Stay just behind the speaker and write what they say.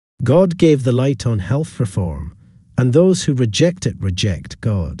God gave the light on health reform, and those who reject it reject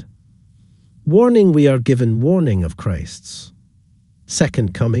God. Warning, we are given warning of Christ's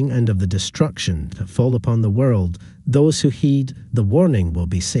second coming and of the destruction that fall upon the world. Those who heed the warning will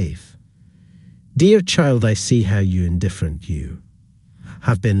be safe. Dear child, I see how indifferent you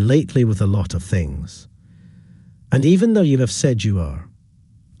have been lately with a lot of things. And even though you have said you are,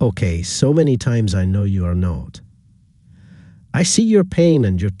 okay, so many times I know you are not. I see your pain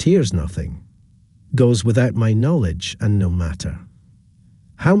and your tears. Nothing goes without my knowledge, and no matter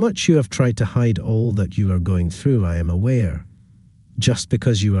how much you have tried to hide all that you are going through, I am aware. Just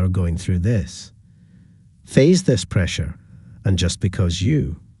because you are going through this, face this pressure, and just because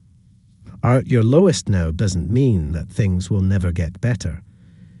you are at your lowest now doesn't mean that things will never get better.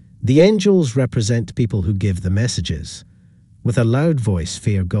 The angels represent people who give the messages. With a loud voice,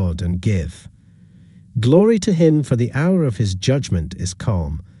 fear God and give glory to Him, for the hour of His judgment is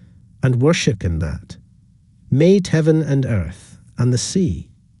calm, and worship in that made heaven and earth and the sea.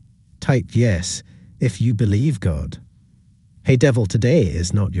 Type yes if you believe God. Hey devil, today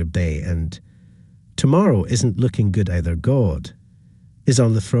is not your day, and tomorrow isn't looking good either. God is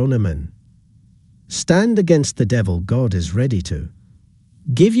on the throne. Amen. Stand against the devil. God is ready to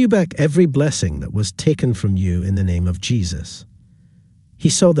give you back every blessing that was taken from you in the name of Jesus. He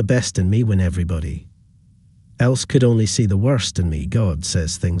saw the best in me when everybody else could only see the worst in me. God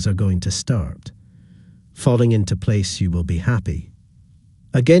says things are going to start falling into place. You will be happy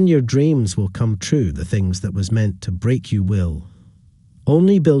again. Your dreams will come true. The things that was meant to break you will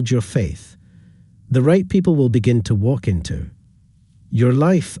only build your faith. The right people will begin to walk into your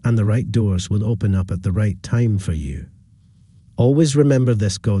life, and the right doors will open up at the right time for you. Always remember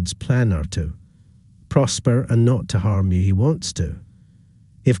this: God's plan are to prosper and not to harm you. He wants to.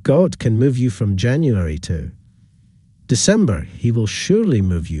 If God can move you from January to December, He will surely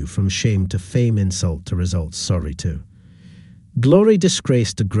move you from shame to fame, insult to results, sorry to glory,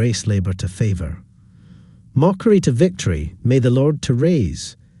 disgrace to grace, labor to favor, mockery to victory. May the Lord to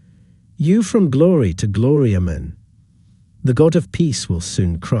raise you from glory to glory. Amen. The God of peace will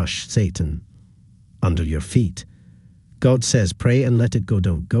soon crush Satan under your feet. God says, pray and let it go.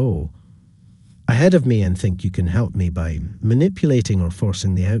 Don't go ahead of me and think you can help me by manipulating or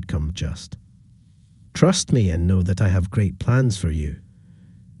forcing the outcome. Just trust me and know that I have great plans for you.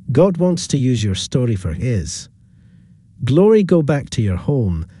 God wants to use your story for His glory. Go back to your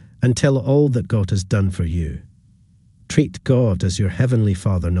home and tell all that God has done for you. Treat God as your heavenly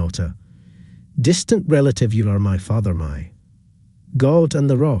Father, not a distant relative. You are my Father, my God, and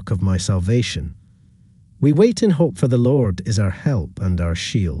the rock of my salvation. We wait in hope, for the Lord is our help and our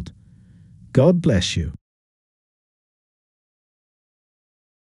shield. God bless you.